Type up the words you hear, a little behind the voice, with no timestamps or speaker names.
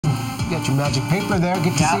got your magic paper there.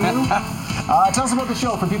 Good to see you. Tell us about the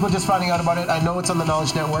show for people just finding out about it. I know it's on the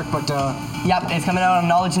Knowledge Network, but... Yep, it's coming out on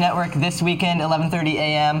Knowledge Network this weekend, 11:30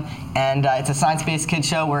 a.m. And it's a science-based kids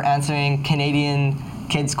show. We're answering Canadian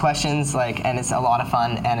kids' questions, and it's a lot of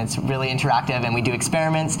fun, and it's really interactive, and we do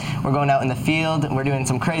experiments. We're going out in the field. We're doing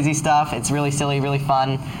some crazy stuff. It's really silly, really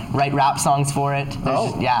fun. Write rap songs for it.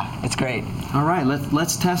 Yeah, it's great. All right,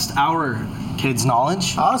 let's test our kids'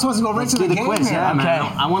 knowledge. I was supposed to go right to the game quiz. here. Yeah, okay. man.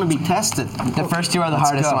 I want to be tested. The first two are the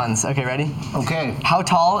hardest ones. Okay, ready? Okay. How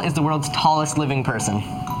tall is the world's tallest living person?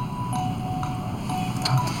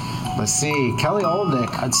 Let's see. Kelly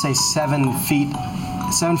Olynyk. I'd say 7 feet,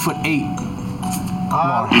 7'8".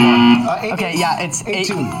 Okay, yeah, it's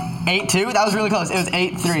 8'2". 8'2"? That was really close. It was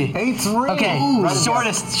 8'3". 8'3". Okay, Right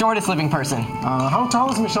shortest living person. How tall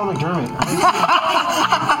is Michelle McDermott?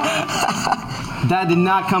 That did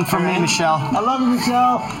not come from me, Michelle. I love you,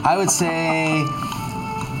 Michelle. I would say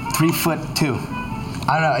 3'2".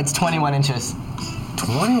 I don't know. It's 21 inches.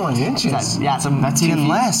 21 inches? Yeah, so that's even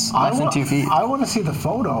less. Less than 2 feet. I want to see the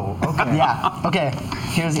photo. Okay. Yeah. Okay.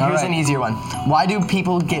 Here's an easier one. Why do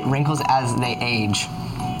people get wrinkles as they age?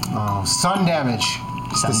 Oh, sun damage.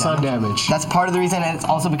 It's the sun damage. That's part of the reason, and it's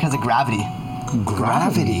also because of gravity.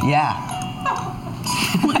 Gravity? Yeah.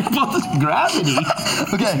 What about the gravity?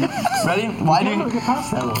 Okay. Ready? Why do get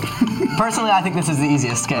past that one? Personally, I think this is the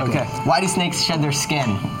easiest. Okay. Why do snakes shed their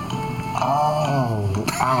skin?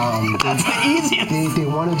 That's the easiest. They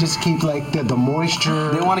want to just keep the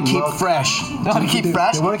moisture. They want to keep fresh. They want to keep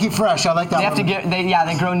fresh? They want to keep fresh. I like that. They have to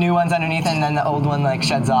they grow new ones underneath, and then the old one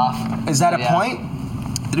sheds off. Is that a point?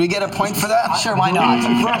 Did we get a point for that? Sure, why not?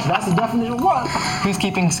 Fresh. That's the definition of what? Who's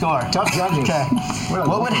keeping score? Tough judges. Okay.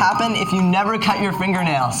 What would happen if you never cut your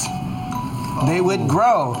fingernails? They would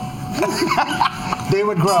grow. They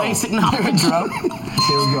would grow. They would grow.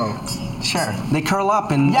 They would grow. Sure. They curl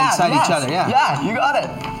up inside each other. Yeah. Yeah, you got it.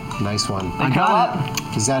 Nice one. They curl up.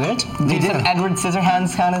 Is that it? They do some Edward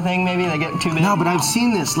Scissorhands kind of thing, maybe. They get too big. No, but I've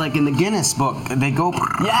seen this in the Guinness book. They go.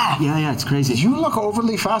 Yeah. Yeah, it's crazy. You look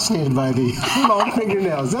overly fascinated by the long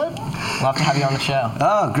fingernails. We'll have to have you on the show.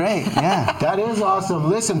 Oh, great. Yeah. That is awesome.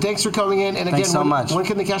 Listen, thanks for coming in. And again, thanks so much. When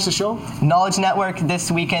can they catch the show? Knowledge Network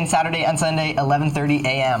this weekend, Saturday and Sunday, 11:30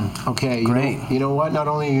 a.m. Okay. Great. You know what? Not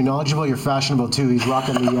only are you knowledgeable, you're fashionable too. He's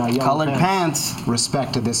rocking the yellow colored pants.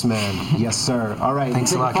 Respect to this man. Yes, sir. All right.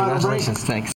 Thanks a lot. Congratulations. Thanks.